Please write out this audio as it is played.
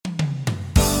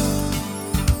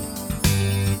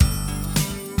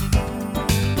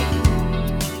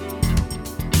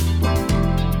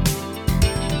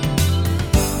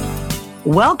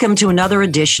Welcome to another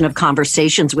edition of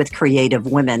Conversations with Creative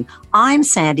Women. I'm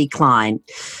Sandy Klein.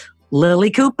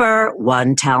 Lily Cooper,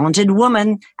 one talented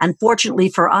woman, and fortunately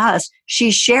for us,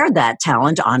 she shared that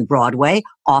talent on Broadway,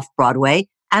 off-Broadway,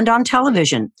 and on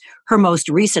television. Her most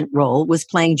recent role was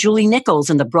playing Julie Nichols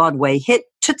in the Broadway hit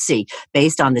Tootsie,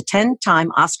 based on the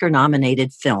 10-time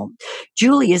Oscar-nominated film.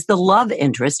 Julie is the love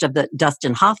interest of the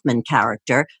Dustin Hoffman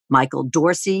character, Michael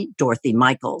Dorsey, Dorothy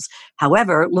Michaels.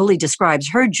 However, Lily describes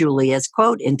her Julie as,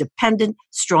 quote, independent,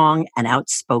 strong, and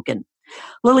outspoken.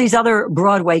 Lily's other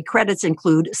Broadway credits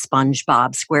include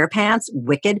SpongeBob SquarePants,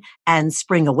 Wicked, and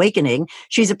Spring Awakening.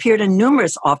 She's appeared in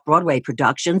numerous off-Broadway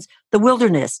productions, The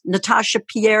Wilderness, Natasha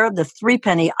Pierre, The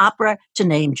Threepenny Opera, to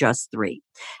name just three.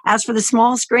 As for the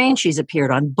small screen, she's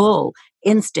appeared on Bull,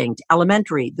 Instinct,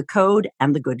 Elementary, The Code,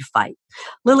 and The Good Fight.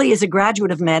 Lily is a graduate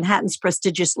of Manhattan's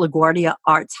prestigious LaGuardia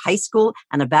Arts High School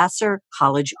and a Vassar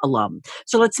College alum.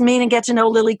 So let's meet and get to know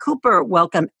Lily Cooper.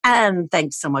 Welcome, and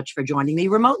thanks so much for joining me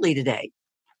remotely today.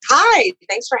 Hi,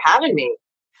 thanks for having me.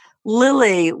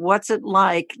 Lily, what's it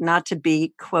like not to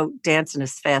be, quote, dancing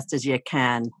as fast as you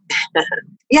can?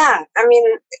 Yeah, I mean,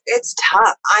 it's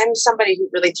tough. I'm somebody who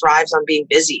really thrives on being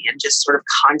busy and just sort of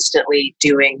constantly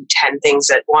doing 10 things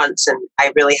at once. And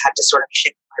I really had to sort of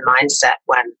shift my mindset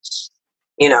when,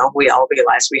 we all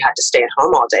realized we had to stay at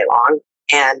home all day long.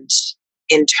 And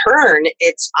in turn,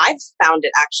 I've found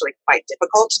it actually quite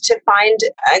difficult to find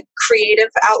a creative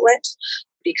outlet,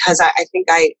 because I think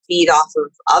I feed off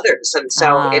of others. And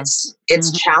so it's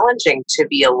challenging to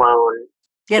be alone.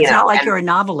 Yeah, it's not like you're a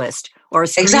novelist or a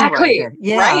screenwriter. Exactly.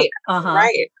 Yeah. Right.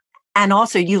 Right. And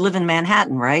also you live in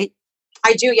Manhattan, right?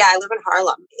 I do. Yeah. I live in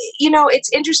Harlem.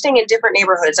 It's interesting in different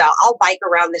neighborhoods. I'll bike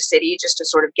around the city just to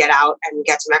sort of get out and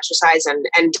get some exercise.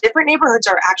 And different neighborhoods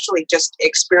are actually just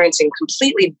experiencing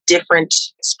completely different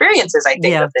experiences, I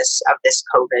think, of this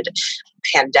COVID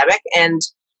pandemic. And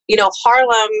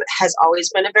Harlem has always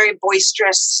been a very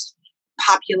boisterous,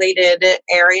 populated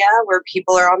area where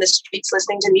people are on the streets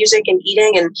listening to music and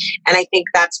eating. And I think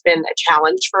that's been a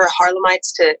challenge for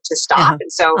Harlemites to stop.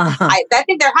 And so I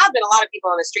think there have been a lot of people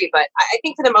on the street, but I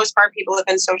think for the most part, people have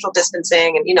been social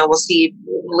distancing. And, we'll see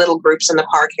little groups in the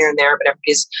park here and there, but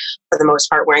everybody's, for the most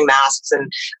part, wearing masks.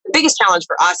 And the biggest challenge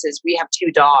for us is we have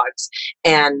 2 dogs,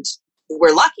 and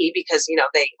we're lucky because,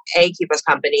 they A, keep us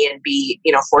company, and B,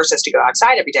 force us to go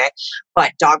outside every day.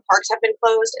 But dog parks have been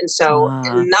closed. And so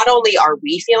not only are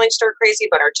we feeling stir crazy,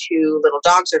 but our 2 little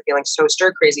dogs are feeling so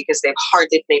stir crazy because they've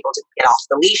hardly been able to get off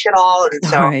the leash at all. And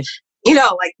so,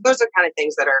 those are kind of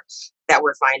things that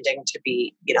we're finding to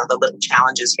be, the little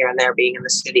challenges here and there being in the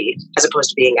city as opposed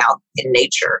to being out in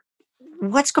nature.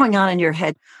 What's going on in your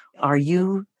head? Are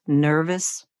you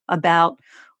nervous about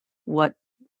what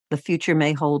the future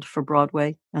may hold for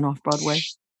Broadway and off-Broadway?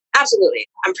 Absolutely.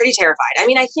 I'm pretty terrified. I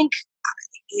mean, I think,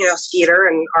 theater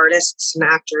and artists and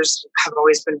actors have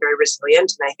always been very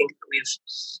resilient. And I think that we've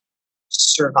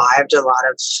survived a lot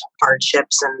of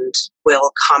hardships and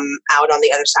will come out on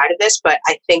the other side of this. But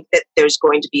I think that there's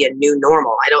going to be a new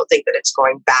normal. I don't think that it's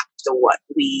going back to what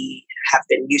we have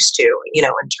been used to, in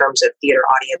terms of theater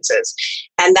audiences.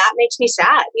 And that makes me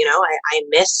sad.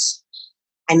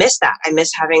 I miss that. I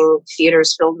miss having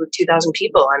theaters filled with 2,000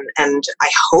 people. And I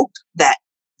hope that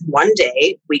one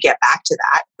day we get back to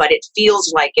that, but it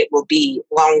feels like it will be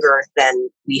longer than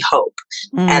we hope.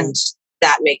 And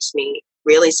that makes me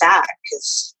really sad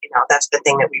because, that's the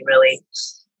thing that we really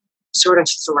sort of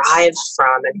thrive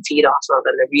from and feed off of,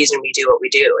 and the reason we do what we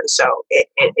do. And so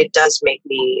it does make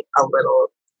me a little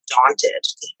daunted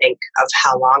to think of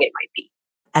how long it might be.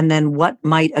 And then what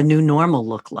might a new normal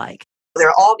look like? There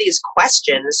are all these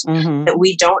questions that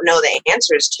we don't know the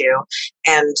answers to,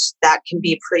 and that can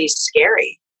be pretty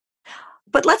scary.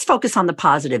 But let's focus on the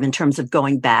positive in terms of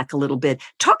going back a little bit.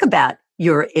 Talk about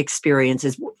your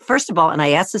experiences. First of all, and I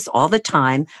ask this all the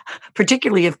time,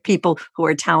 particularly of people who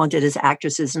are talented as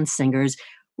actresses and singers,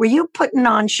 were you putting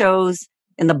on shows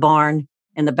in the barn,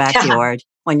 in the backyard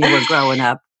when you were growing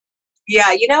up? Yeah,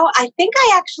 I think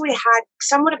I actually had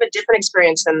somewhat of a different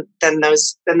experience than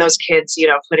those kids,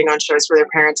 putting on shows for their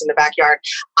parents in the backyard.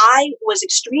 I was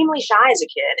extremely shy as a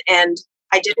kid, and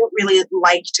I didn't really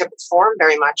like to perform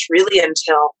very much, really,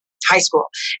 until high school.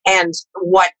 And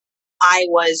what I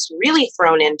was really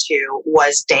thrown into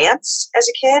was dance as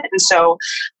a kid, and so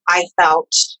I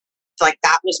felt like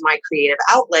that was my creative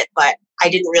outlet, but I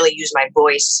didn't really use my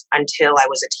voice until I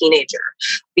was a teenager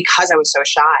because I was so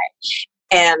shy.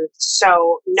 And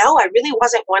so, no, I really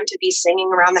wasn't one to be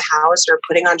singing around the house or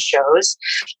putting on shows.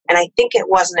 And I think it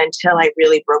wasn't until I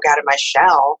really broke out of my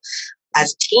shell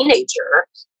as a teenager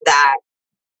that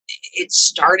it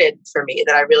started for me,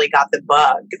 that I really got the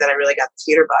bug, that I really got the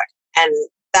theater bug. And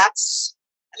that's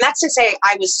to say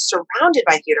I was surrounded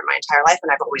by theater my entire life,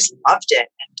 and I've always loved it.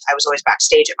 And I was always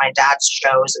backstage at my dad's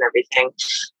shows and everything.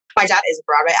 My dad is a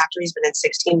Broadway actor. He's been in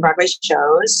 16 Broadway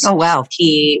shows. Oh, wow.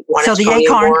 He won a Tony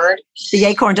Award. The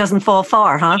acorn doesn't fall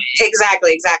far, huh?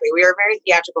 Exactly. We are a very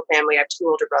theatrical family. I have two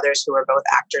older brothers who are both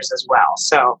actors as well.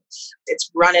 So it's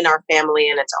run in our family,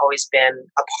 and it's always been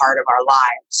a part of our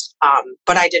lives.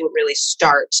 But I didn't really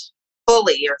start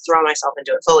fully or throw myself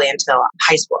into it fully until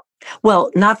high school.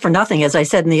 Well, not for nothing. As I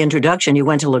said in the introduction, you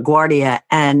went to LaGuardia,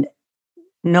 and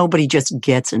nobody just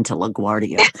gets into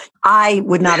LaGuardia. I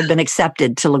would not have been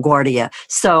accepted to LaGuardia.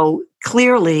 So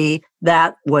clearly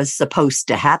that was supposed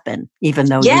to happen, even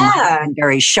though you might have been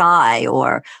very shy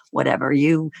or whatever.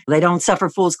 They don't suffer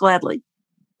fools gladly.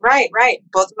 Right.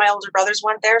 Both of my older brothers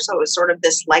went there. So it was sort of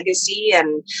this legacy.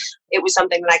 And it was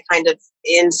something that I kind of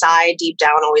inside, deep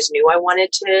down, always knew I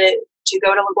wanted to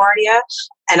go to LaGuardia.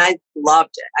 And I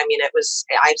loved it. I mean,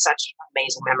 I have such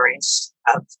amazing memories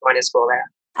of going to school there.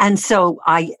 And so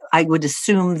I would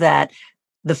assume that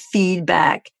the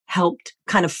feedback helped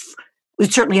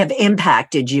would certainly have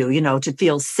impacted you, to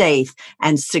feel safe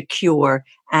and secure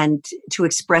and to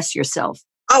express yourself.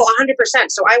 Oh, 100%.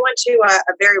 So I went to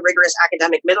a very rigorous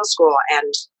academic middle school,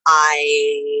 and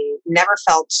I never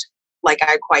felt like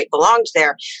I quite belonged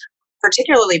there,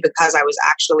 particularly because I was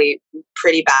actually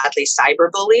pretty badly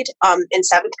cyberbullied in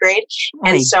 7th grade.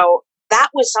 Right. And so that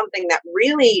was something that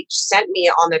really sent me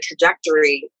on the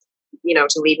trajectory,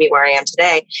 to lead me where I am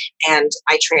today. And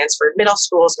I transferred middle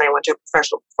schools, and I went to a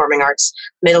professional performing arts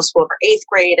middle school for 8th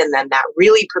grade. And then that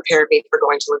really prepared me for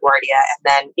going to LaGuardia. And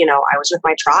then, I was with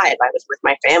my tribe. I was with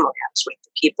my family. I was with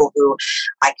the people who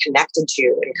I connected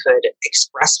to and could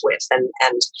express with. And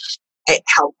it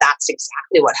helped. That's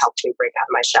exactly what helped me break out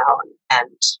of my shell and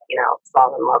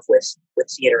fall in love with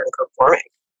theater and performing.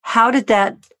 How did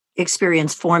that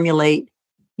experience formulate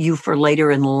you for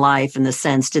later in life, in the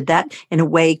sense, did that in a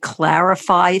way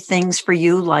clarify things for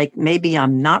you? Like, maybe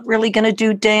I'm not really going to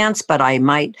do dance, but I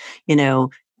might,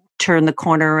 turn the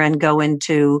corner and go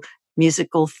into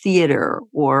musical theater,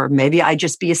 or maybe I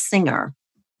just be a singer.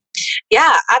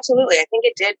 Yeah, absolutely. I think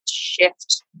it did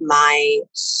shift my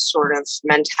sort of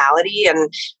mentality,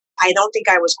 and I don't think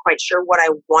I was quite sure what I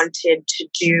wanted to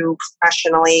do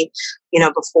professionally,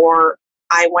 before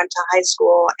I went to high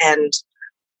school. And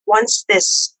once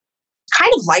this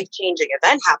kind of life-changing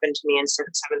event happened to me in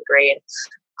 7th grade,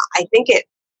 I think it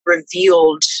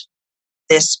revealed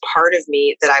this part of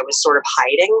me that I was sort of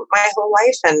hiding my whole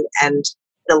life, and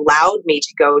it allowed me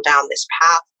to go down this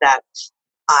path that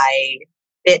I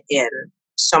fit in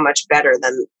so much better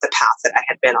than the path that I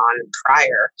had been on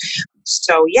prior.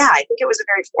 So yeah, I think it was a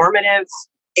very formative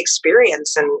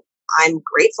experience, and I'm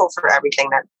grateful for everything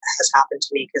that has happened to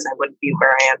me, because I wouldn't be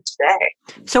where I am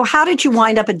today. So how did you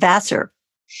wind up at Vassar?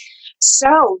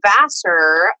 So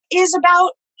Vassar is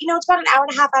about, it's about an hour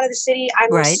and a half out of the city.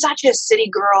 I'm such a city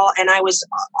girl, and I was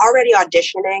already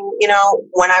auditioning,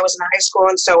 when I was in high school.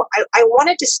 And so I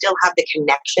wanted to still have the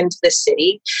connection to the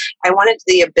city. I wanted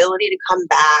the ability to come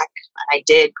back. I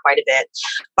did quite a bit.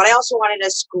 But I also wanted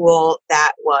a school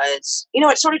that was,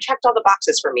 it sort of checked all the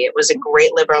boxes for me. It was a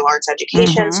great liberal arts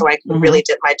education, so I could really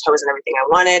dip my toes in everything I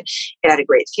wanted. It had a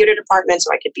great theater department,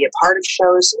 so I could be a part of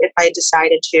shows if I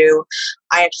decided to.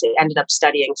 I actually ended up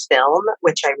studying film,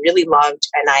 which I really loved,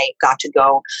 and I got to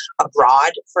go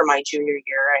abroad for my junior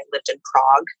year. I lived in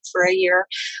Prague for a year.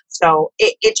 So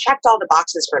it checked all the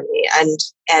boxes for me,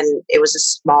 and it was a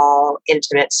small,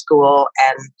 intimate school,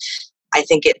 and I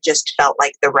think it just felt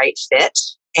like the right fit.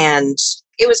 And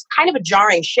it was kind of a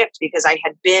jarring shift, because I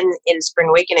had been in Spring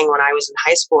Awakening when I was in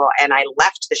high school, and I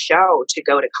left the show to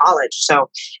go to college. So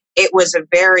it was a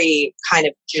very kind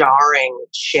of jarring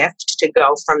shift to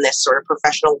go from this sort of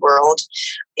professional world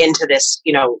into this,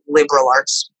 liberal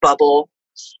arts bubble.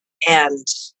 And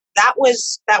that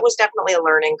was definitely a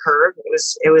learning curve.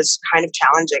 It was kind of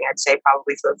challenging, I'd say,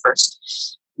 probably for the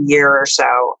first year or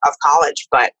so of college,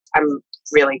 but I'm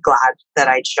really glad that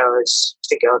I chose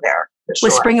to go there.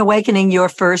 Was Spring Awakening your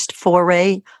first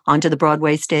foray onto the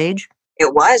Broadway stage?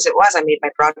 It was. I made my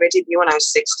Broadway debut when I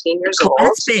was 16 years old.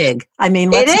 That's big. I mean,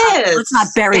 let's not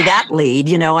bury that lead,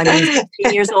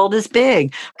 16 years old is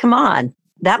big. Come on.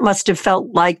 That must have felt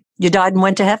like you died and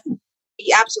went to heaven.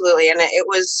 Yeah, absolutely. And it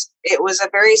was a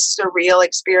very surreal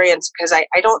experience, because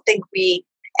I don't think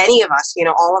any of us,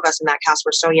 all of us in that cast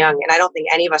were so young, and I don't think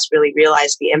any of us really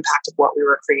realized the impact of what we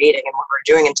were creating and what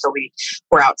we were doing until we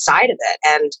were outside of it.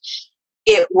 And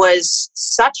it was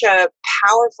such a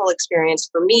powerful experience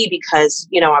for me because,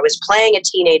 I was playing a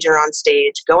teenager on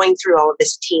stage, going through all of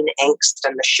this teen angst,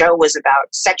 and the show was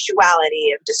about sexuality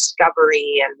and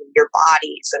discovery and your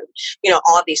bodies and,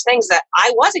 all of these things that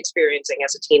I was experiencing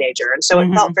as a teenager. And so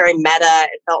it felt very meta.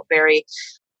 It felt very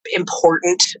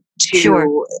important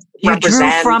to represent. You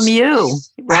drew from you,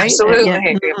 right? Absolutely.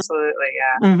 Absolutely.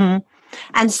 Yeah. Mm-hmm.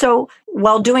 And so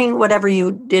while doing whatever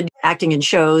you did, acting in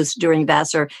shows during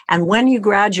Vassar, and when you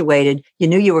graduated, you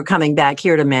knew you were coming back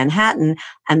here to Manhattan.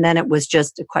 And then it was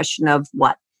just a question of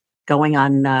what? Going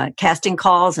on casting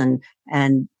calls and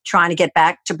trying to get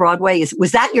back to Broadway.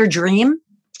 Was that your dream?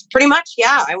 Pretty much,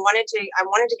 yeah. I wanted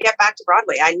to get back to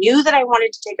Broadway. I knew that I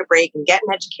wanted to take a break and get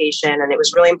an education, and it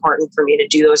was really important for me to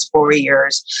do those 4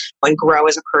 years and grow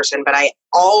as a person. But I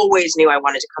always knew I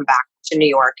wanted to come back to New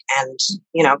York and,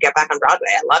 get back on Broadway.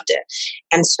 I loved it.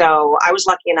 And so I was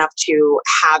lucky enough to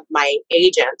have my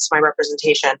agents, my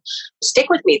representation, stick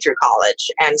with me through college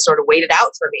and sort of wait it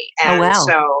out for me. And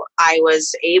so I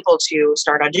was able to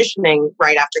start auditioning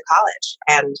right after college.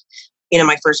 And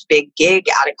my first big gig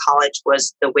out of college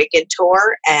was the Wicked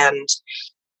tour. And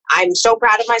I'm so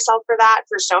proud of myself for that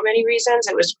for so many reasons.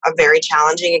 It was a very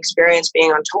challenging experience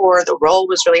being on tour. The role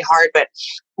was really hard. But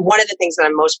one of the things that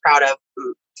I'm most proud of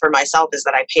for myself is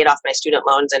that I paid off my student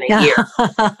loans in a year.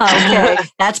 Okay,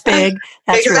 that's big.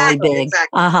 That's really big.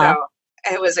 Exactly. So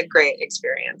it was a great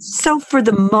experience. So for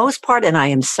the most part, and I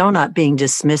am so not being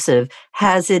dismissive,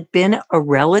 has it been a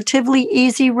relatively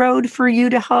easy road for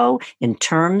you to hoe in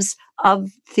terms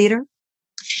of theater?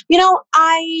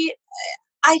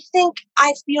 I think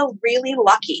I feel really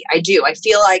lucky. I do. I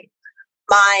feel like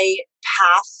my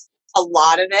path, a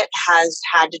lot of it has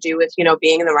had to do with,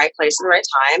 being in the right place in the right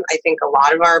time. I think a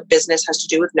lot of our business has to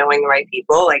do with knowing the right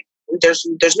people. Like there's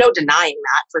no denying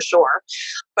that for sure.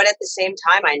 But at the same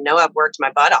time, I know I've worked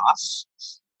my butt off.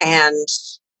 And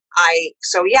I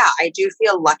do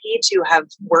feel lucky to have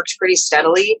worked pretty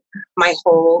steadily my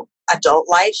whole adult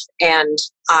life. And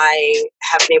I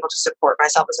have been able to support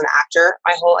myself as an actor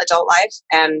my whole adult life.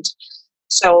 And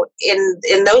so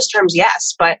in those terms,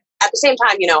 yes. But at the same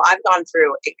time, I've gone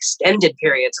through extended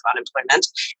periods of unemployment,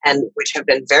 and which have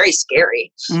been very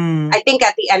scary. I think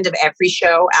at the end of every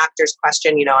show, actors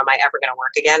question, am I ever going to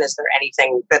work again? Is there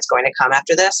anything that's going to come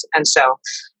after this? And so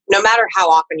no matter how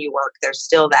often you work, there's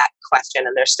still that question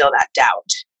and there's still that doubt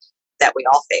that we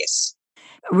all face.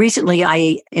 Recently,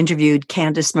 I interviewed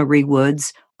Candace Marie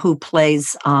Woods, who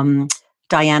plays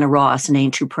Diana Ross in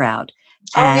Ain't Too Proud.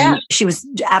 And she was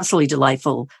absolutely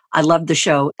delightful. I loved the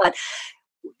show. But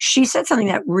she said something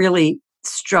that really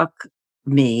struck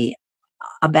me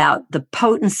about the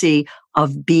potency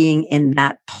of being in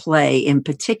that play in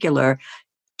particular,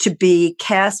 to be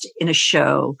cast in a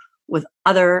show with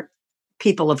other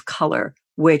people of color,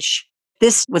 which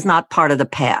this was not part of the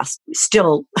past.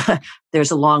 Still,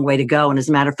 there's a long way to go. And as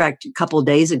a matter of fact, a couple of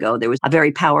days ago, there was a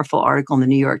very powerful article in the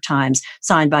New York Times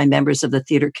signed by members of the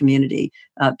theater community,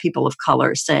 people of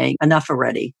color, saying, enough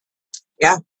already.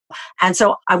 Yeah. And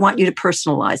so I want you to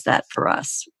personalize that for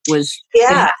us,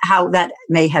 how that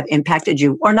may have impacted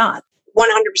you or not. 100%.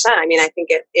 I mean, I think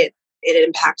it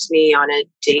impacts me on a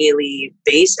daily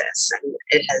basis, and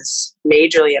it has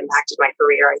majorly impacted my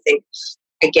career. I think,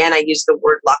 again, I use the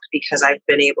word luck because I've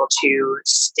been able to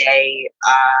stay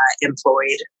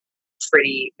employed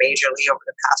pretty majorly over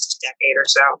the past decade or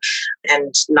so.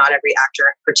 And not every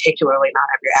actor, particularly not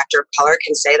every actor of color,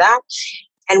 can say that.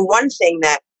 And one thing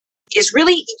that is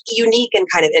really unique and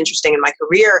kind of interesting in my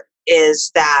career is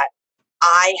that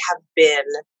I have been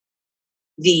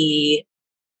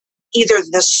either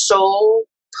the sole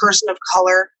person of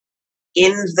color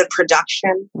in the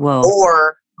production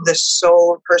or the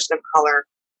sole person of color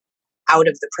out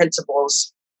of the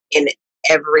principals in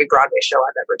every Broadway show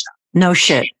I've ever done. No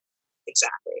shit.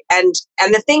 Exactly.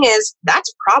 And the thing is,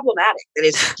 that's problematic. It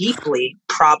is deeply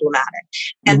problematic.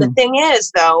 And the thing is,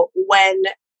 though, when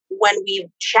we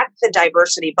check the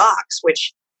diversity box,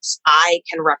 which I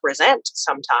can represent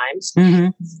sometimes,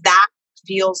 that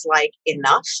feels like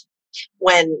enough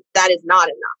when that is not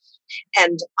enough.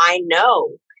 And I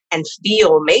know and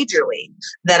feel majorly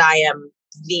that I am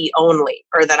the only,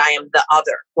 or that I am the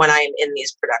other when I am in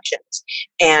these productions.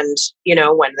 And,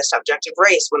 when the subject of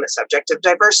race, when the subject of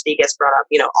diversity gets brought up,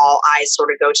 all eyes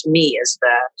sort of go to me as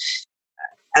the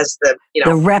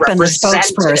the rep and the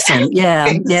spokesperson. Yeah.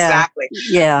 Exactly.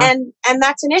 Yeah. And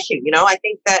that's an issue. I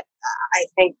think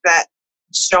that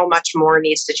so much more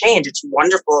needs to change. It's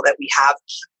wonderful that we have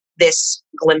this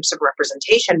glimpse of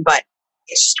representation, but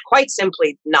it's quite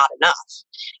simply not enough.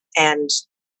 And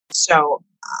so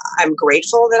I'm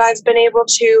grateful that I've been able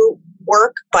to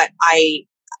work, but I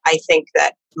I think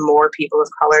that more people of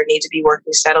color need to be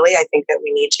working steadily. I think that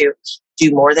we need to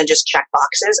do more than just check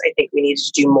boxes. I think we need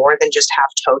to do more than just have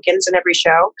tokens in every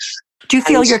show. Do you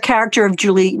feel your character of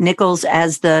Julie Nichols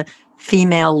as the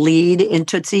female lead in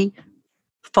Tootsie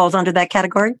falls under that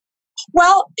category?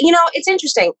 Well, it's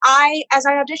interesting. As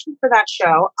I auditioned for that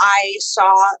show, I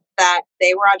saw that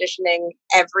they were auditioning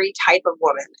every type of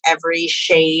woman, every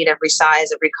shade, every size,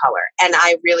 every color. And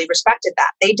I really respected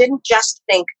that. They didn't just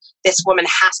think this woman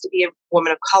has to be a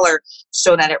woman of color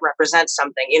so that it represents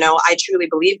something. I truly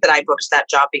believe that I booked that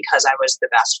job because I was the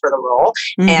best for the role.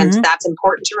 Mm-hmm. And that's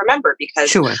important to remember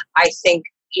because I think,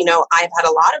 I've had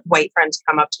a lot of white friends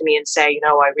come up to me and say,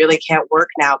 I really can't work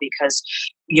now because,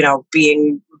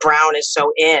 being brown is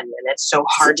so in and it's so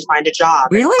hard to find a job.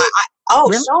 Really?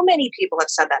 Really? So many people have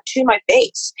said that to my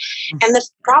face. Mm-hmm. And the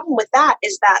problem with that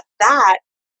is that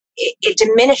it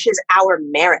diminishes our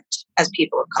merit as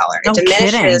people of color. It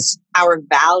diminishes our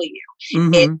value.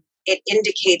 Mm-hmm. It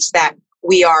indicates that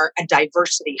we are a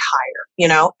diversity hire,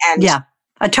 and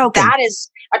a token. That is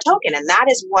a token. And that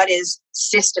is what is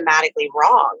systematically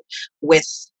wrong with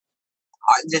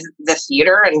the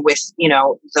theater and with,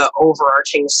 the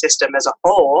overarching system as a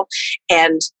whole.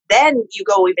 And then you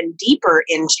go even deeper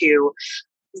into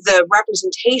the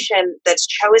representation that's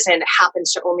chosen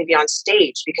happens to only be on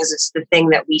stage because it's the thing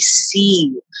that we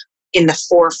see in the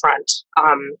forefront.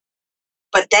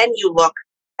 But then you look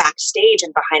backstage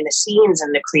and behind the scenes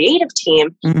and the creative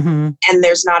team, mm-hmm. and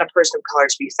there's not a person of color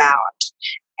to be found.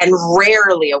 And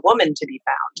rarely a woman to be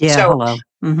found. Yeah, so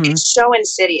mm-hmm. It's so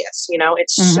insidious,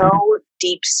 it's mm-hmm. so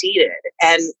deep-seated.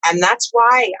 And that's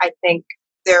why I think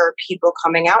there are people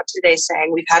coming out today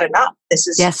saying, we've had enough. This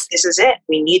is it.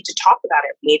 We need to talk about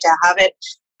it. We need to have it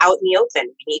out in the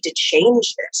open. We need to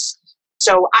change this.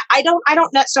 So I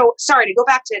don't know. So sorry to go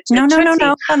back to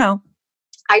No.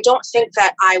 I don't think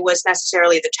that I was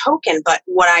necessarily the token, but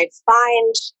what I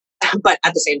find... But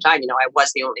at the same time, I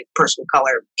was the only person of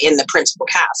color in the principal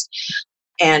cast.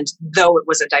 And though it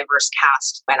was a diverse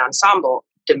cast and ensemble,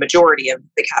 the majority of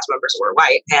the cast members were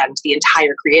white and the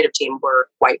entire creative team were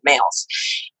white males.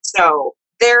 So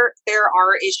there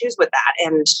are issues with that.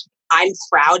 And I'm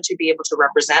proud to be able to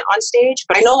represent on stage,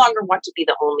 but I no longer want to be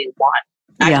the only one.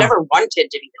 I've never wanted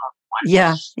to be the only one.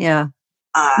 Yeah.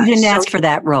 You didn't ask for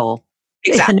that role.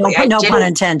 Exactly. No pun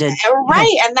intended.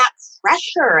 Right. And that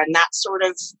pressure and that sort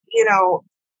of,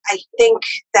 I think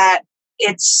that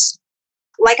it's,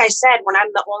 like I said, when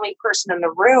I'm the only person in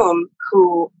the room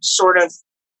who sort of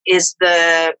is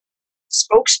the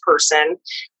spokesperson,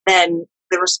 then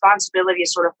the responsibility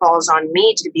sort of falls on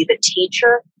me to be the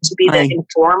teacher, to be the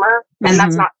informer. And mm-hmm.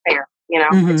 that's not fair.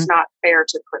 Mm-hmm. It's not fair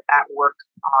to put that work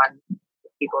on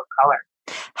people of color.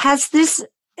 Has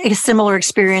a similar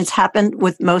experience happened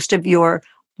with most of your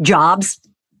jobs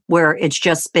where it's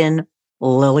just been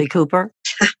Lily Cooper?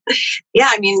 Yeah,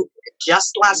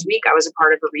 just last week I was a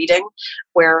part of a reading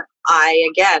where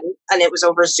and it was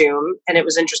over Zoom, and it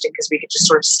was interesting because we could just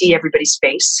sort of see everybody's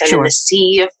face. And in the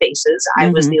sea of faces, I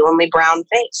mm-hmm. was the only brown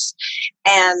face.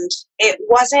 And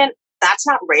that's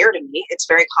not rare to me. It's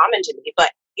very common to me. But,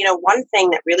 one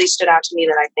thing that really stood out to me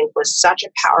that I think was such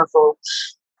a powerful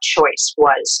choice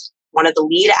was one of the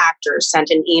lead actors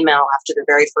sent an email after the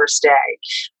very first day,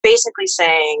 basically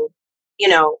saying,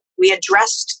 we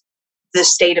addressed the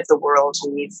state of the world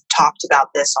and we've talked about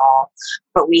this all,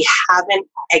 but we haven't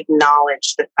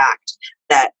acknowledged the fact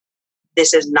that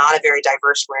this is not a very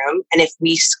diverse room. And if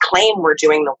we claim we're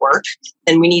doing the work,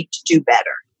 then we need to do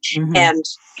better. Mm-hmm. And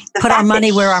put our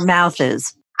money where our mouth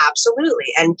is.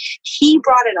 Absolutely. And he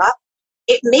brought it up.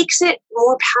 It makes it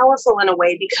more powerful in a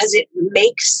way because it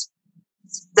makes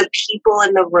the people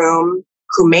in the room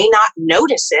who may not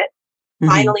notice it mm-hmm.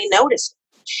 finally notice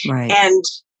it. Right. And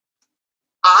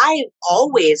I'm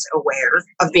always aware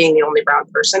of being the only brown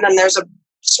person. And there's a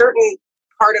certain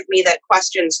part of me that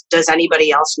questions, does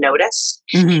anybody else notice?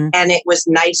 Mm-hmm. And it was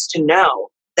nice to know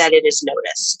that it is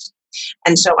noticed.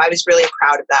 And so I was really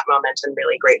proud of that moment and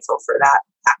really grateful for that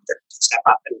actor to step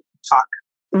up and talk.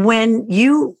 When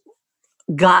you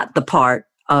got the part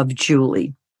of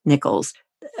Julie Nichols,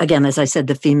 again, as I said,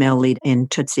 the female lead in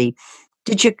Tootsie,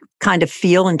 did you kind of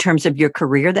feel in terms of your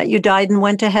career that you died and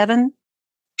went to heaven?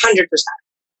 100%.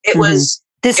 It was.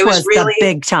 This was really the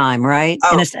big time, right?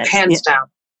 Oh, hands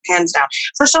down.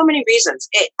 For so many reasons.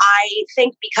 I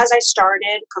think because I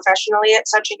started professionally at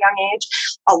such a young age,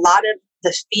 a lot of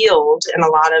the field and a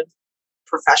lot of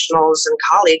professionals and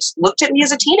colleagues looked at me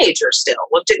as a teenager still,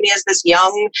 looked at me as this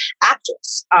young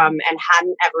actress, and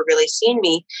hadn't ever really seen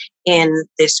me in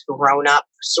this grown-up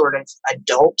sort of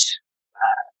adult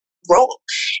role.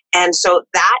 And so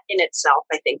that in itself,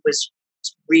 I think, was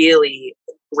really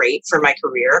great for my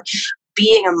career.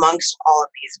 Being amongst all of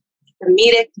these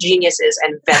comedic geniuses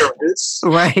and veterans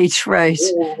right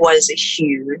was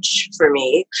huge for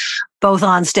me. Both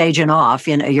on stage and off.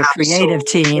 You know, your creative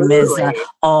team is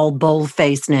all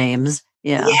bold-faced names.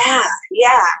 Yeah.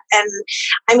 And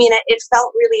I mean, it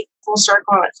felt really full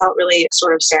circle. It felt really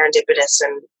sort of serendipitous.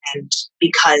 And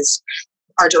because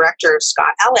our director,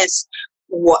 Scott Ellis,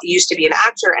 used to be an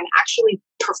actor and actually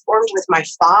performed with my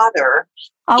father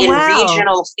in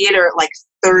regional theater like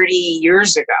 30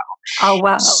 years ago. Oh,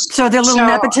 wow. So there's a little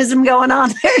nepotism going on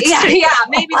there? Yeah,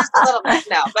 maybe just a little bit.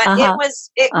 No, but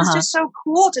it was just so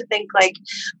cool to think like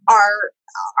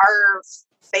our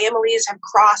families have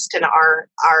crossed and our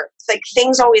like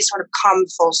things always sort of come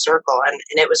full circle. And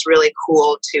it was really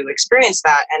cool to experience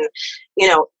that. And, you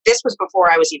know, this was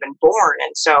before I was even born.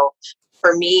 And so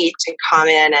for me to come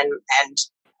in and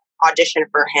audition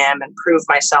for him and prove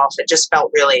myself, it just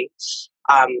felt really,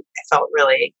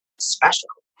 special.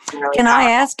 Really Can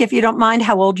I ask, if you don't mind,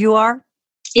 how old you are?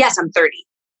 Yes, I'm 30.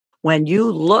 When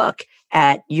you look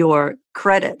at your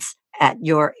credits at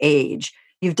your age,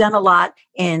 you've done a lot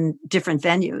in different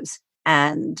venues,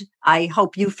 and I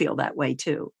hope you feel that way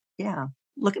too. Yeah,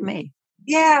 look at me.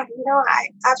 Yeah, you know,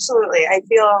 I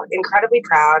feel incredibly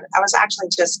proud. I was actually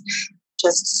just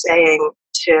saying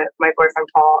to my boyfriend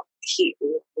Paul,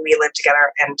 we live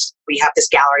together and we have this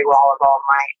gallery wall of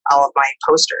all of my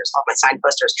posters, all my signed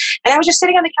posters. And I was just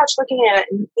sitting on the couch looking at it,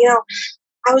 and you know,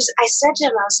 I said to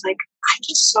him, I was like, I'm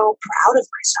just so proud of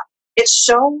myself. It's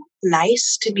so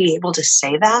nice to be able to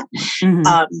say that.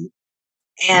 Mm-hmm.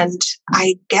 And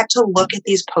I get to look at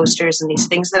these posters and these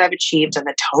things that I've achieved and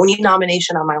the Tony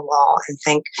nomination on my wall and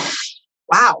think,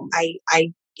 wow, I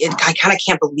kind of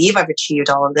can't believe I've achieved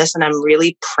all of this, and I'm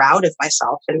really proud of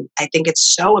myself. And I think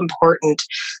it's so important,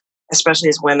 especially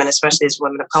as women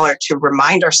of color, to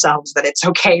remind ourselves that it's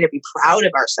okay to be proud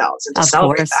of ourselves and to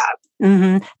celebrate that.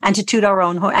 Mm-hmm. And to toot our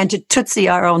own horn and to tootsie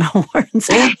our own horns.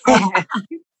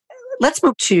 Let's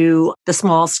move to the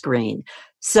small screen.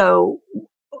 So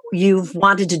you've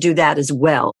wanted to do that as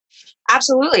well.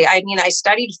 Absolutely. I mean, I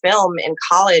studied film in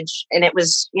college, and it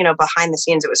was, you know, behind the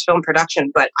scenes, it was film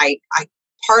production, but I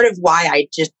part of why I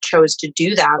just chose to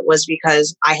do that was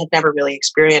because I had never really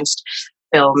experienced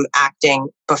film acting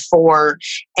before.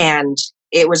 And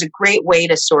it was a great way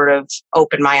to sort of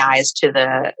open my eyes to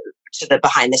the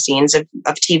behind the scenes of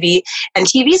TV. And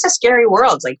TV is a scary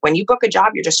world. Like when you book a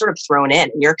job, you're just sort of thrown in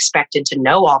and you're expected to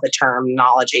know all the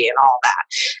terminology and all that.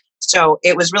 So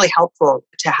it was really helpful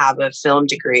to have a film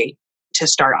degree to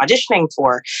start auditioning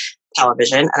for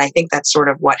television. And I think that's sort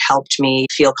of what helped me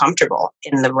feel comfortable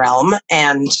in the realm.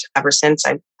 And ever since,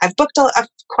 I've booked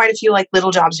quite a few like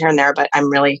little jobs here and there, but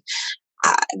I'm really,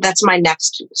 that's my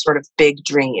next sort of big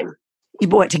dream. You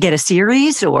want to get a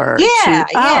series or? Yeah.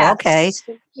 Oh, okay.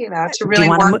 You know, to really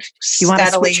work do you want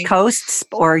to switch coasts,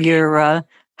 or you're,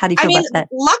 how do you feel about that?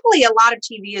 Luckily, a lot of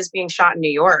TV is being shot in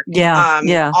New York.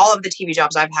 Yeah. All of the TV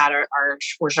jobs I've had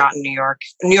were shot in New York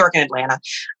and Atlanta.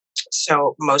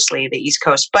 So mostly the East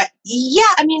Coast. But yeah,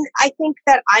 I mean, I think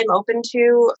that I'm open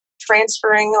to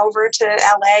transferring over to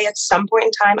LA at some point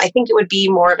in time. I think it would be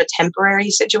more of a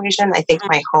temporary situation. I think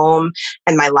my home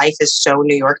and my life is so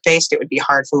New York based. It would be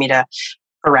hard for me to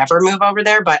forever move over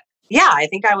there. But yeah, I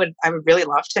think I would really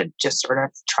love to just sort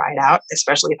of try it out,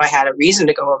 especially if I had a reason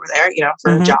to go over there, you know,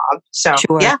 for a job. So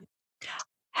yeah.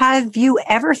 Have you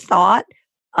ever thought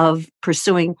of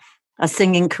pursuing a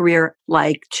singing career,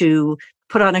 like to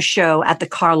put on a show at the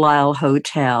Carlisle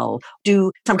Hotel,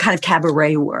 do some kind of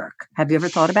cabaret work? Have you ever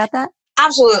thought about that?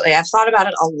 Absolutely. I've thought about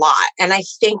it a lot. And I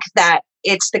think that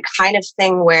it's the kind of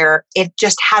thing where it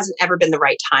just hasn't ever been the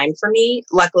right time for me.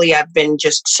 Luckily, I've been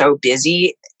just so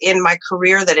busy in my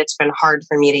career that it's been hard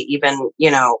for me to even,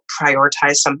 you know,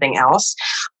 prioritize something else.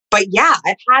 But yeah,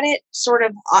 I've had it sort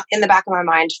of in the back of my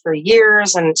mind for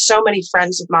years. And so many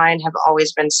friends of mine have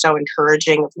always been so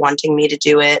encouraging of wanting me to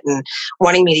do it and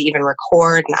wanting me to even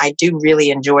record. And I do really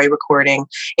enjoy recording.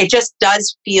 It just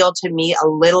does feel to me a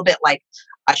little bit like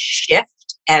a shift.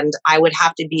 And I would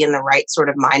have to be in the right sort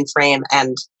of mind frame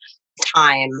and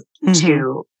time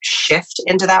to shift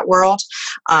into that world.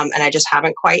 And I just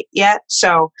haven't quite yet.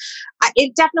 So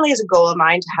it definitely is a goal of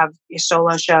mine to have a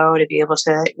solo show, to be able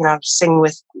to, you know, sing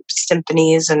with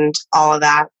symphonies and all of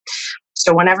that.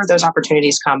 So whenever those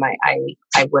opportunities come,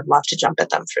 I would love to jump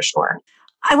at them for sure.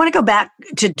 I want to go back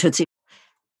to Tootsie.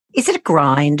 Is it a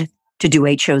grind to do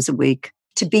 8 shows a week,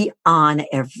 to be on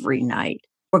every night?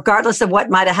 Regardless of what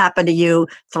might have happened to you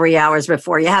 3 hours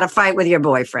before, you had a fight with your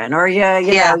boyfriend or you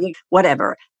know,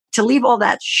 whatever, to leave all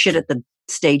that shit at the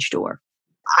stage door.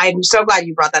 I'm so glad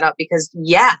you brought that up because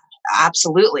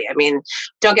Absolutely. I mean,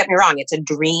 don't get me wrong. It's a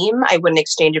dream. I wouldn't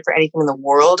exchange it for anything in the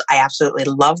world. I absolutely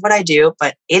love what I do,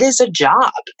 but it is a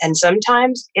job. And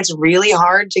sometimes it's really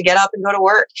hard to get up and go to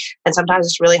work. And sometimes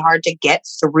it's really hard to get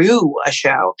through a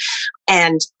show.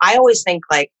 And I always think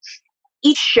like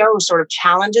each show sort of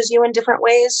challenges you in different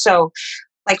ways. So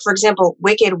like, for example,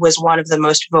 Wicked was one of the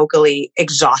most vocally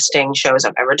exhausting shows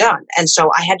I've ever done. And so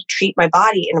I had to treat my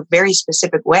body in a very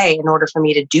specific way in order for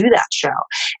me to do that show.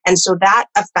 And so that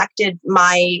affected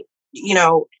my,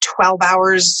 12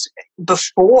 hours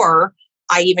before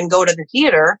I even go to the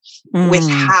theater with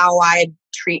how I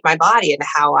treat my body and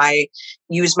how I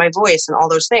use my voice and all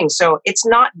those things. So it's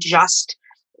not just,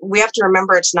 we have to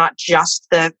remember it's not just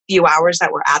the few hours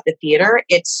that we're at the theater.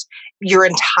 It's your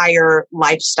entire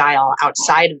lifestyle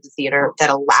outside of the theater that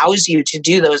allows you to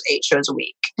do those 8 shows a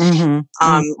week.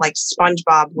 Like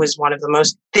SpongeBob was one of the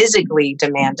most physically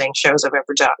demanding shows I've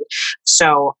ever done.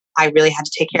 So I really had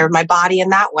to take care of my body in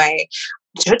that way.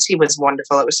 Tootsie was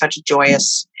wonderful. It was such a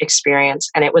joyous experience.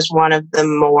 And it was one of the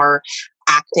more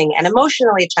acting and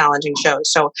emotionally challenging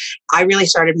shows. So I really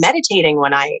started meditating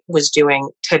when I was doing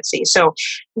Tootsie. So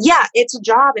yeah, it's a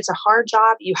job. It's a hard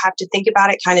job. You have to think about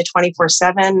it kind of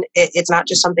 24/7. It's not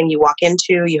just something you walk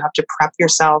into. You have to prep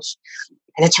yourself.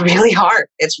 And it's really hard.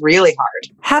 It's really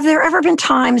hard. Have there ever been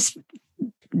times,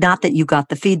 not that you got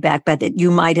the feedback, but that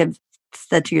you might have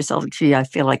said to yourself, gee, I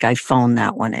feel like I phoned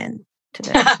that one in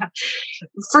today?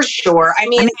 For sure. I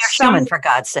mean, you're human, for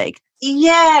God's sake.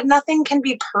 Yeah, nothing can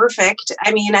be perfect.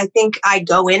 I mean, I think I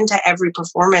go into every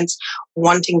performance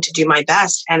wanting to do my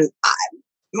best, and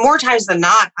more times than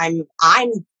not,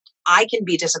 I can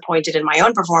be disappointed in my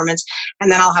own performance,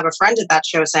 and then I'll have a friend at that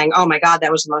show saying, "Oh my God,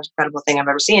 that was the most incredible thing I've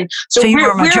ever seen." So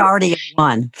you're a majority of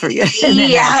one for you.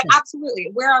 Yeah,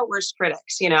 absolutely. We're our worst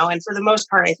critics, and for the most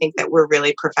part, I think that we're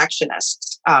really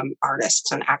perfectionists,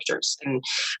 artists and actors, and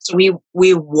so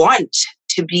we want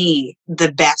to be the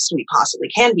best we possibly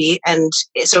can be. And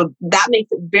so that makes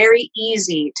it very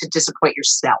easy to disappoint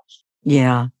yourself.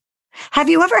 Yeah. Have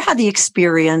you ever had the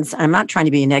experience, I'm not trying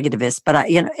to be a negativist, but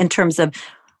in terms of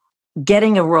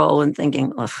getting a role and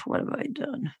thinking, ugh, what have I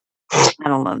done? I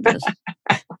don't love this.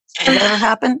 Has that ever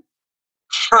happened?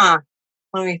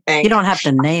 Let me think. You don't have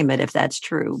to name it if that's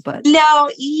true, but. No,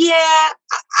 yeah.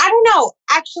 I don't know.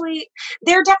 Actually,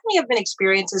 there definitely have been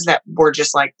experiences that were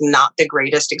just like not the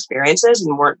greatest experiences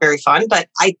and weren't very fun. But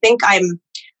I think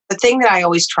the thing that I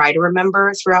always try to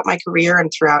remember throughout my career and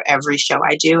throughout every show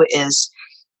I do is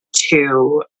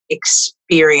to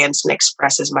experience and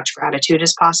express as much gratitude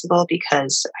as possible,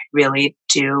 because I really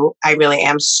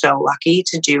am so lucky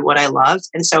to do what I love.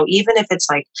 And so even if it's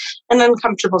like an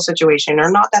uncomfortable situation or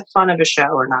not that fun of a show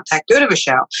or not that good of a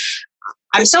show,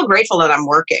 I'm still grateful that I'm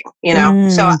working,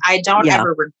 so I don't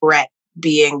ever regret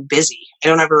being busy. I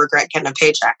don't ever regret getting a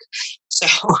paycheck. So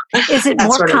is it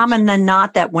more common than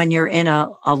not that when you're in a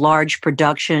large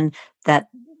production that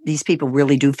these people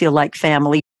really do feel like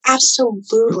family?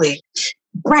 Absolutely.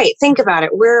 Right. Think about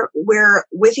it. We're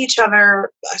with each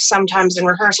other sometimes in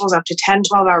rehearsals up to 10,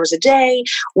 12 hours a day.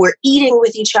 We're eating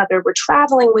with each other. We're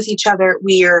traveling with each other.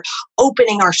 We're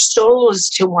opening our souls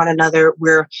to one another.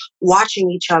 We're watching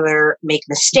each other make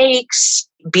mistakes,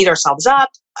 beat ourselves up,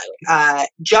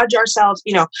 judge ourselves.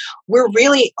 We're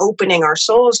really opening our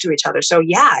souls to each other. So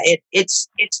yeah, it's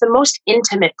the most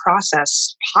intimate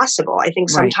process possible. I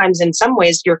think sometimes in some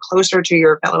ways you're closer to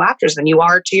your fellow actors than you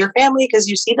are to your family because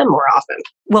you see them more often.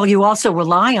 Well, you also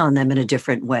rely on them in a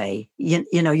different way.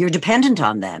 You're dependent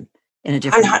on them in a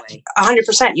different way.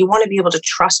 100%. You want to be able to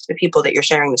trust the people that you're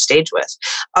sharing the stage with.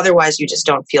 Otherwise, you just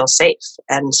don't feel safe.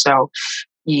 And so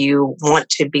you want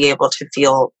to be able to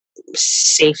feel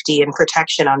safety and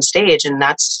protection on stage, and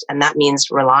that means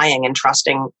relying and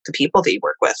trusting the people that you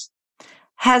work with.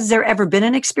 Has there ever been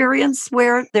an experience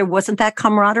where there wasn't that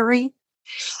camaraderie?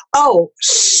 Oh,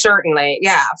 certainly.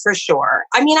 Yeah, for sure.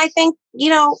 I mean, I think,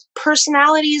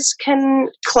 personalities can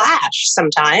clash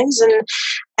sometimes, and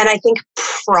I think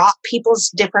people's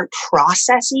different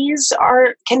processes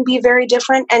can be very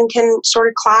different and can sort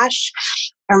of clash.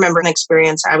 I remember an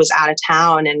experience. I was out of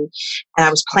town and I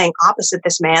was playing opposite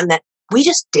this man that we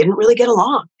just didn't really get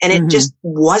along, and it just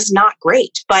was not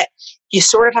great. But you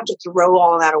sort of have to throw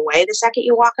all of that away the second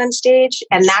you walk on stage,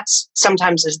 and that's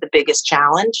sometimes is the biggest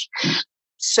challenge.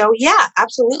 So yeah,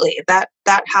 absolutely. That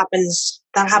happens.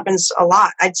 That happens a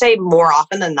lot. I'd say more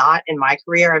often than not in my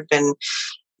career, I've been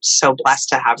so blessed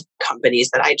to have companies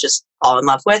that I just fall in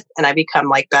love with and I become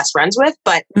like best friends with.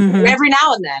 But every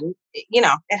now and then,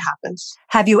 it happens.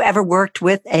 Have you ever worked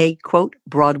with a, quote,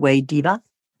 Broadway diva?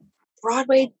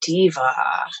 Broadway diva.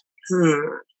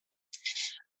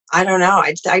 I don't know.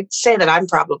 I'd say that I'm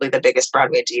probably the biggest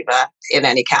Broadway diva in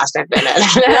any cast I've been in.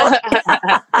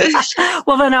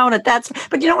 Well, Winona,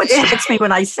 but you know what strikes me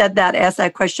when I asked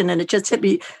that question, and it just hit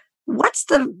me. What's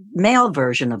the male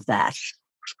version of that?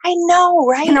 I know,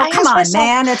 right? Come on,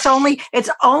 man. It's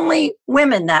only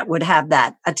women that would have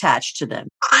that attached to them.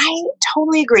 I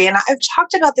totally agree. And I've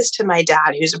talked about this to my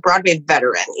dad, who's a Broadway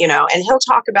veteran, and he'll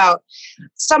talk about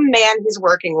some man he's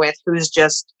working with who's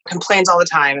just complains all the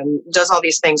time and does all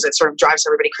these things that sort of drives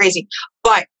everybody crazy.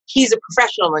 But he's a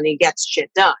professional and he gets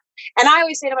shit done. And I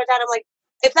always say to my dad, I'm like,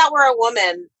 if that were a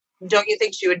woman, don't you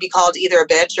think she would be called either a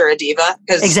bitch or a diva?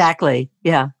 Exactly.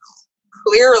 Yeah.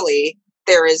 Clearly,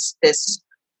 there is this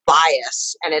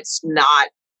bias and it's not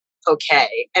okay.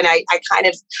 And I kind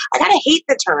of hate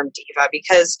the term diva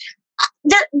because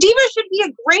diva should be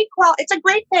it's a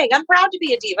great thing. I'm proud to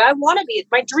be a diva.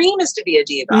 My dream is to be a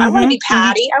diva. I want to be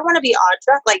Patty. I want to be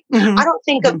Audra. I don't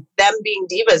think of them being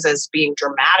divas as being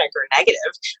dramatic or negative.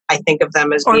 I think of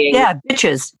them as being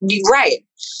bitches. Right.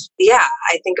 Yeah.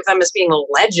 I think of them as being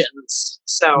legends.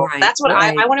 So that's what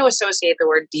I want to associate the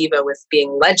word diva with,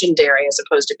 being legendary as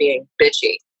opposed to being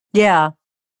bitchy. Yeah.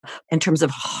 In terms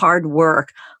of hard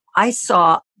work, I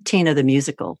saw Tina the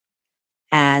musical.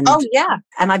 And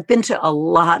I've been to a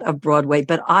lot of Broadway,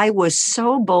 but I was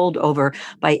so bowled over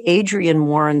by Adrienne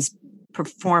Warren's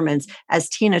performance as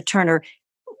Tina Turner.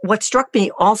 What struck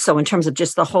me also in terms of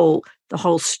just the whole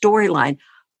storyline,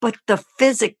 but the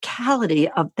physicality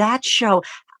of that show.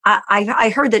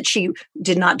 I heard that she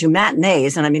did not do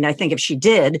matinees. And I mean, I think if she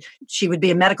did, she would be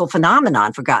a medical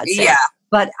phenomenon, for God's sake. Yeah.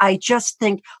 But I just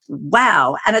think,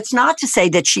 wow. And it's not to say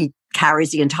that she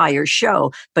carries the entire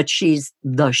show, but she's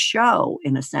the show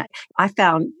in a sense. I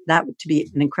found that to be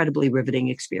an incredibly riveting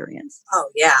experience. Oh,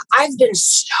 yeah. I've been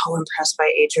so impressed by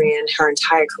Adrienne, her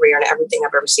entire career and everything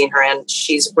I've ever seen her in.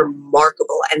 She's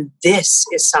remarkable. And this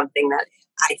is something that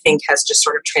I think has just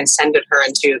sort of transcended her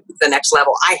into the next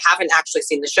level. I haven't actually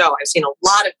seen the show. I've seen a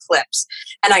lot of clips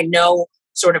and I know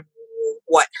sort of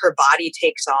what her body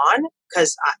takes on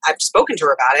because I've spoken to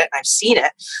her about it and I've seen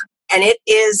it. And it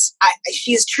is,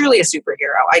 she's truly a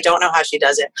superhero. I don't know how she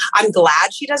does it. I'm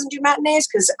glad she doesn't do matinees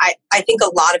because I think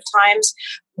a lot of times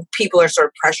people are sort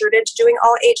of pressured into doing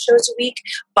all 8 shows a week,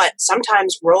 but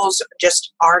sometimes roles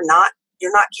just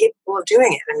you're not capable of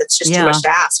doing it. And it's just too much to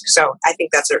ask. So I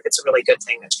think it's a really good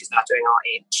thing that she's not doing all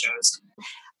 8 shows.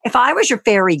 If I was your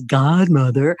fairy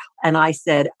godmother and I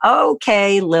said,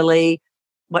 okay, Lily,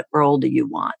 what role do you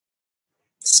want?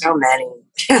 So many.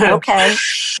 Okay.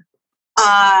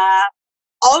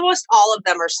 Almost all of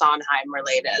them are Sondheim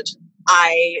related.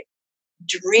 I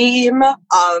dream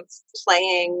of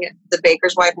playing the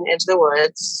baker's wife in Into the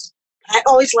Woods. I'd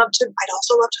also love to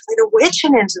play the witch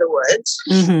in Into the Woods.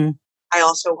 Mm-hmm. I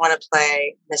also want to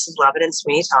play Mrs. Lovett in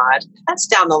Sweeney Todd. That's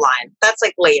down the line. That's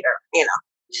like later,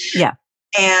 Yeah.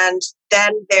 And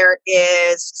then there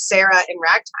is Sarah in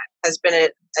Ragtime. Has been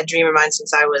a dream of mine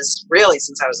since I was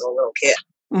a little kid.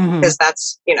 Because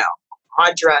that's,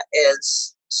 Audra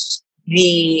is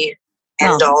the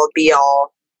end all be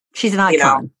all. She's an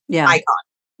icon. Icon.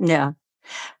 Yeah.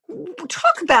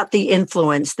 Talk about the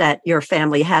influence that your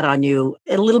family had on you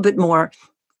a little bit more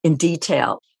in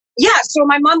detail. Yeah. So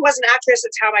my mom was an actress.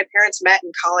 It's how my parents met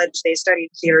in college. They studied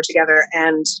theater together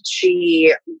and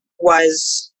she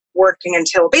was working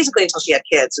until she had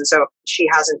kids. And so she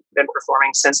hasn't been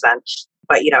performing since then.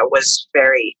 But, was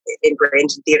very ingrained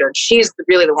in theater. She's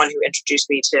really the one who introduced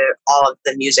me to all of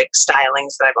the music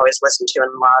stylings that I've always listened to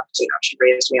and loved. She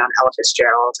raised me on Ella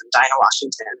Fitzgerald and Dinah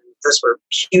Washington. Those were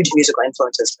huge musical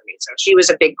influences for me. So she was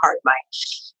a big part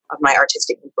of my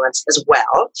artistic influence as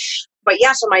well. But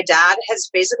yeah, so my dad has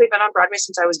basically been on Broadway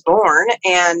since I was born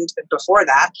and before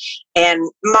that. And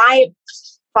my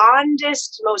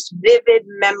fondest, most vivid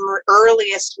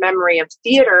earliest memory of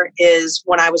theater is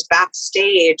when I was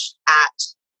backstage at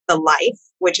The Life,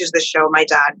 which is the show my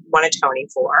dad won a Tony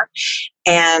for.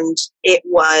 And it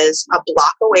was a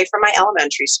block away from my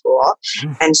elementary school.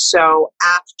 And so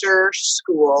after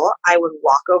school, I would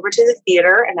walk over to the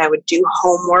theater and I would do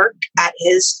homework at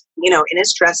his, in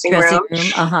his dressing room.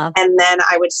 And then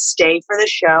I would stay for the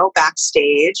show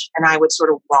backstage and I would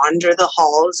sort of wander the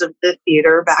halls of the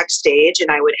theater backstage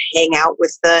and I would hang out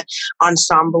with the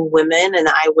ensemble women and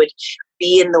I would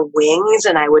be in the wings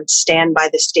and I would stand by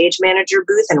the stage manager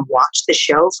booth and watch the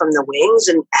show from the wings.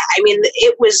 And I mean,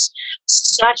 it was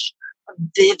such a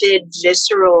vivid,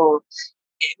 visceral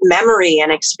memory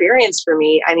and experience for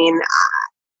me. I mean,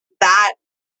 that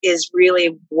is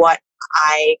really what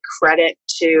I credit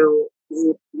to,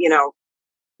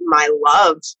 my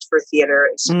love for theater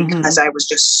is because I was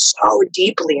just so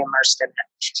deeply immersed in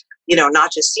it. You know,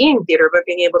 not just seeing theater, but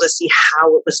being able to see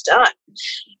how it was done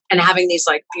and having these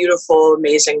like beautiful,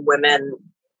 amazing women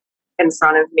in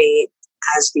front of me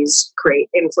as these great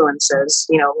influences.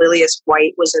 You know, Lillias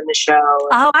White was in the show.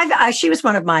 Oh, she was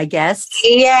one of my guests.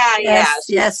 Yeah.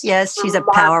 Yes. She's a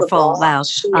remarkable. powerful, wow.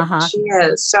 She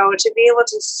is. So to be able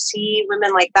to see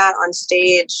women like that on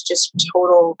stage, just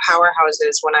total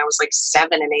powerhouses when I was like 7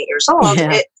 and 8 years old,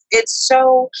 it's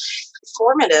so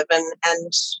formative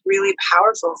and really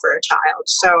powerful for a child.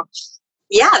 So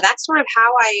yeah, that's sort of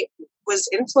how I was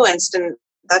influenced, and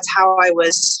that's how I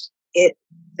was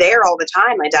there all the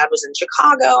time. My dad was in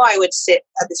Chicago. I would sit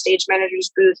at the stage manager's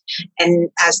booth, and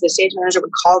as the stage manager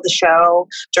would call the show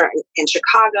in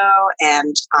Chicago,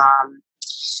 and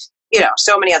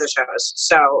so many other shows.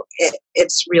 So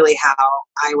it's really how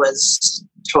I was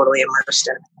totally immersed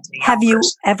in it. Have you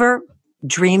ever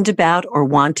dreamed about or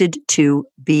wanted to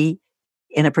be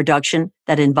in a production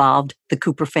that involved the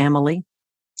Cooper family?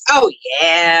 Oh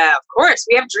yeah, of course.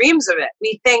 We have dreams of it.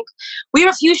 We have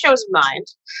a few shows in mind.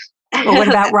 Well, what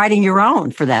about writing your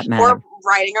own, for that matter? Or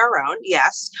writing our own,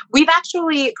 yes. We've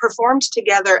actually performed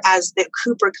together as the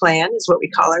Cooper Clan, is what we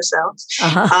call ourselves.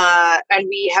 And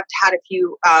we have had a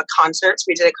few concerts.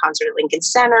 We did a concert at Lincoln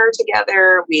Center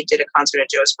together. We did a concert at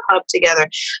Joe's Pub together.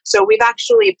 So we've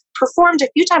actually performed a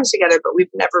few times together, but we've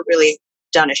never really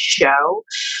done a show.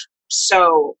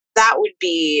 So that would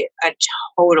be a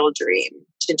total dream,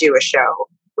 to do a show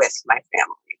with my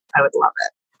family. I would love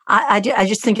it. I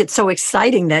just think it's so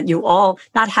exciting that you all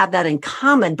not have that in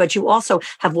common, but you also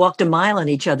have walked a mile in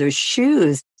each other's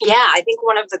shoes. Yeah, I think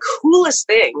one of the coolest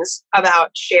things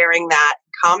about sharing that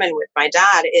in common with my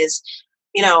dad is,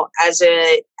 you know, as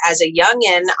a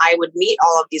youngin, I would meet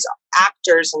all of these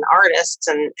actors and artists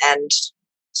and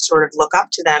sort of look up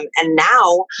to them. And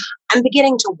now I'm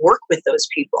beginning to work with those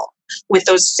people, with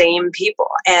those same people.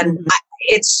 And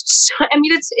it's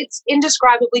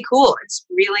indescribably cool. It's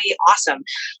really awesome.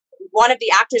 One of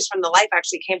the actors from The Life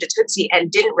actually came to Tootsie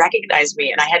and didn't recognize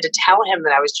me. And I had to tell him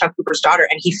that I was Chuck Cooper's daughter,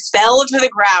 and he fell to the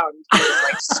ground. He was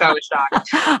like so shocked.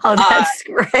 Oh, that's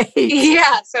great.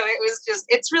 Yeah. So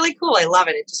it's really cool. I love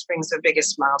it. It just brings the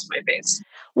biggest smile to my face.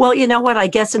 Well, you know what? I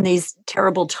guess in these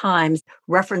terrible times,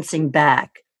 referencing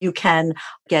back, you can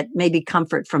get maybe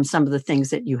comfort from some of the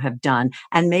things that you have done.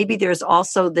 And maybe there's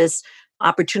also this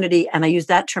opportunity, and I use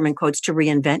that term in quotes, to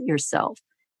reinvent yourself.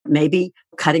 Maybe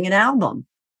cutting an album.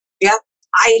 Yeah.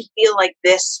 I feel like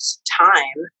this time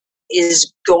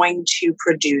is going to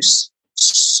produce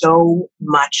so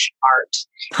much art.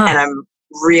 And I'm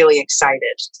really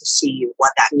excited to see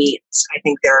what that means. I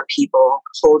think there are people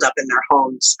holed up in their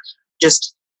homes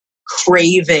just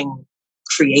craving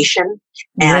creation.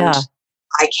 And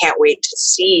I can't wait to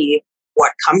see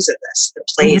what comes of this, the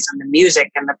plays and the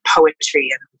music and the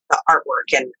poetry and the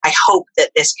artwork. And I hope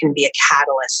that this can be a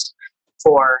catalyst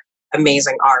for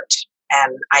amazing art.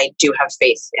 And I do have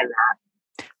faith in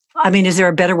that. I mean, is there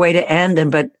a better way to end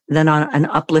than on an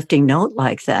uplifting note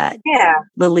like that? Yeah.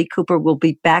 Lily Cooper will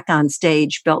be back on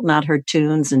stage, belting out her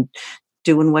tunes and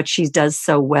doing what she does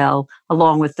so well,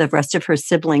 along with the rest of her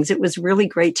siblings. It was really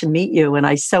great to meet you, and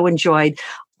I so enjoyed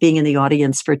being in the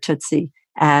audience for Tootsie.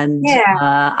 And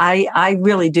I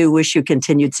really do wish you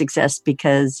continued success,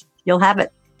 because you'll have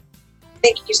it.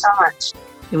 Thank you so much.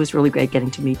 It was really great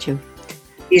getting to meet you.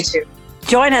 You too.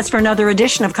 Join us for another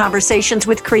edition of Conversations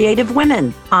with Creative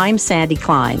Women. I'm Sandy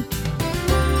Klein.